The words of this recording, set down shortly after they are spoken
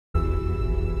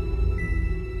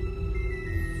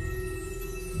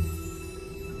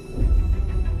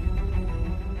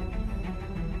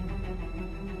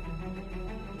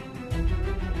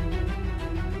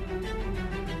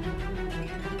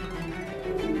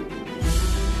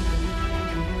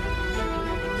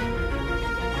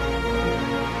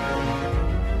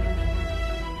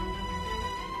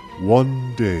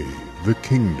One day, the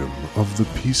kingdom of the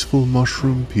peaceful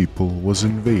mushroom people was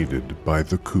invaded by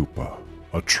the Koopa,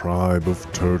 a tribe of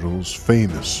turtles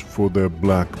famous for their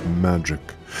black magic.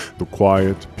 The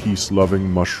quiet,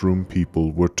 peace-loving mushroom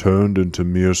people were turned into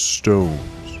mere stones,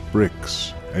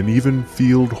 bricks, and even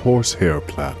field horsehair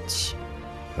plants,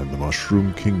 and the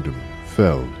mushroom kingdom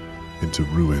fell into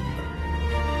ruin.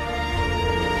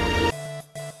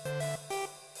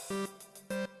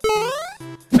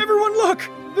 Everyone look!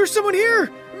 There's someone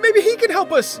here! Maybe he can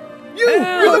help us! You!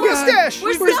 You're the mustache!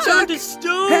 We're stuck!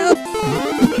 Help!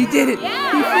 He did it!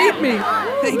 He freed me!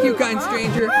 Thank you, kind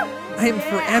stranger. I am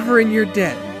forever in your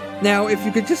debt. Now, if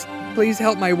you could just please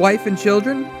help my wife and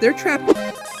children, they're trapped. What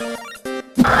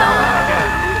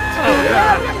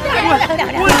did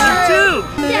you do?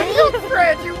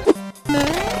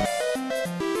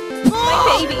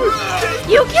 My baby!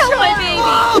 You killed my baby!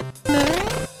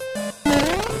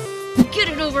 Get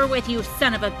it over with, you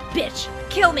son of a bitch!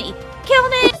 Kill me! Kill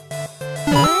me!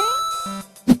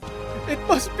 It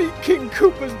must be King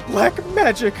Koopa's black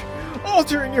magic,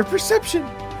 altering your perception,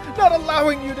 not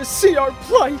allowing you to see our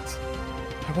plight.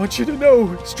 I want you to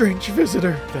know, strange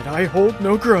visitor, that I hold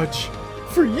no grudge,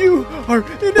 for you are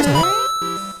innocent.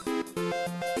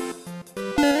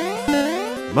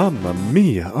 Mamma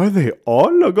mia, are they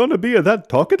all gonna be that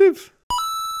talkative?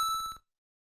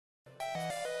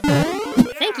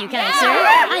 Thank you, kind sir.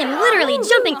 I am literally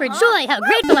jumping for joy how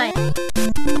grateful I am.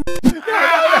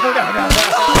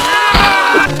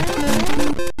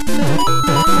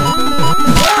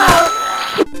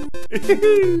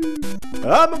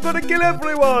 I'm gonna kill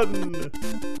everyone!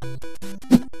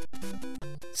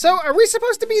 So, are we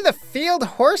supposed to be the field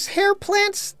horsehair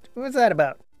plants? What's that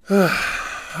about?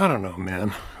 I don't know,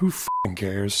 man. Who f***ing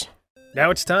cares? Now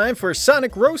it's time for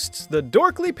Sonic Roasts the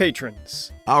Dorkly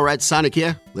Patrons. All right, Sonic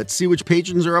here. Let's see which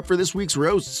patrons are up for this week's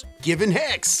roasts. Given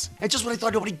Hex. And just when I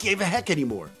thought nobody gave a heck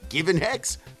anymore. Given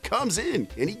Hex comes in,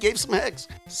 and he gave some hex.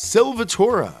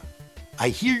 Silvatora. I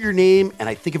hear your name, and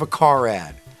I think of a car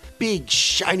ad. Big,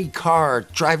 shiny car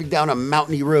driving down a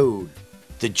mountainy road.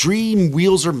 The dream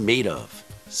wheels are made of.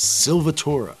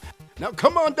 Silvatora. Now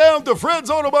come on down to Fred's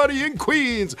Auto Body in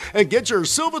Queens and get your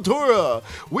Silvatora.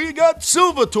 We got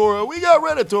Silvatora, we got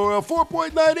Redditora, 4.9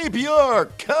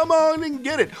 APR. Come on and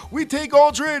get it. We take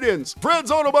all trade-ins. Fred's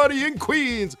Auto Body in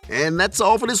Queens. And that's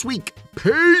all for this week.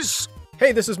 Peace.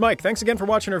 Hey, this is Mike. Thanks again for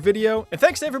watching our video, and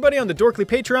thanks to everybody on the Dorkly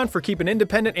Patreon for keeping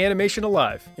independent animation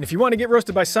alive. And if you want to get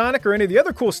roasted by Sonic or any of the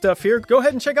other cool stuff here, go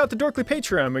ahead and check out the Dorkly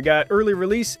Patreon. We got early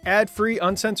release, ad-free,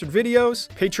 uncensored videos,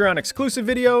 Patreon exclusive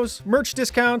videos, merch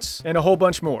discounts, and a whole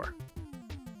bunch more.